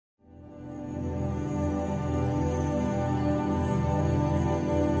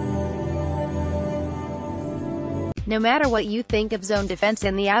No matter what you think of zone defense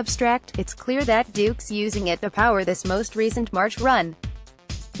in the abstract, it's clear that Duke's using it to power this most recent March run.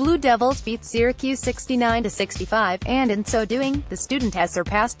 Blue Devils beat Syracuse 69-65, and in so doing, the student has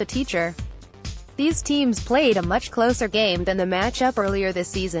surpassed the teacher. These teams played a much closer game than the matchup earlier this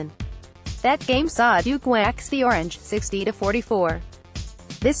season. That game saw Duke wax the Orange, 60-44.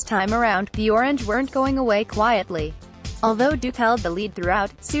 This time around, the Orange weren't going away quietly. Although Duke held the lead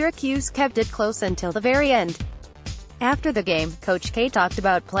throughout, Syracuse kept it close until the very end. After the game, Coach K talked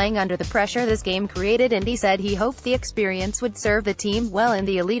about playing under the pressure this game created, and he said he hoped the experience would serve the team well in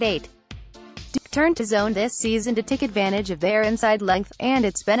the Elite Eight. Duke turned to zone this season to take advantage of their inside length, and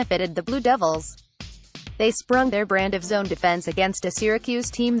it's benefited the Blue Devils. They sprung their brand of zone defense against a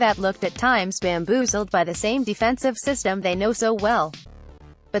Syracuse team that looked at times bamboozled by the same defensive system they know so well.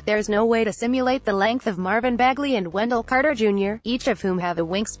 But there's no way to simulate the length of Marvin Bagley and Wendell Carter Jr., each of whom have a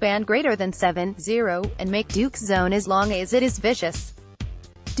wingspan greater than 7'0", and make Duke's zone as long as it is vicious.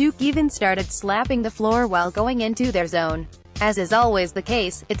 Duke even started slapping the floor while going into their zone. As is always the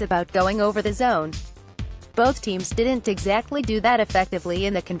case, it's about going over the zone. Both teams didn't exactly do that effectively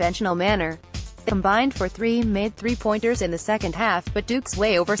in the conventional manner. They combined for made three-pointers in the second half, but Duke's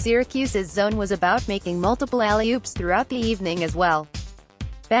way over Syracuse's zone was about making multiple alley-oops throughout the evening as well.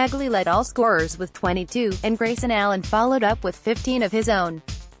 Bagley led all scorers with 22, and Grayson Allen followed up with 15 of his own.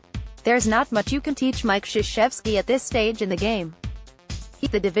 There's not much you can teach Mike Krzyzewski at this stage in the game. He's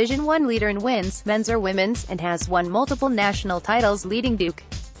the Division I leader in wins, men's or women's, and has won multiple national titles leading Duke.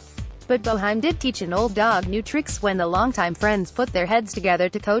 But Boeheim did teach an old dog new tricks when the longtime friends put their heads together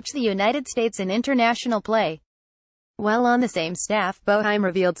to coach the United States in international play. While on the same staff, Boeheim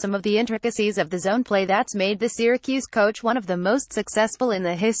revealed some of the intricacies of the zone play that's made the Syracuse coach one of the most successful in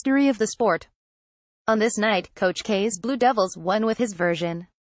the history of the sport. On this night, Coach K's Blue Devils won with his version.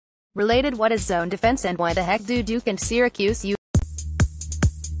 Related: what is zone defense and why the heck do Duke and Syracuse use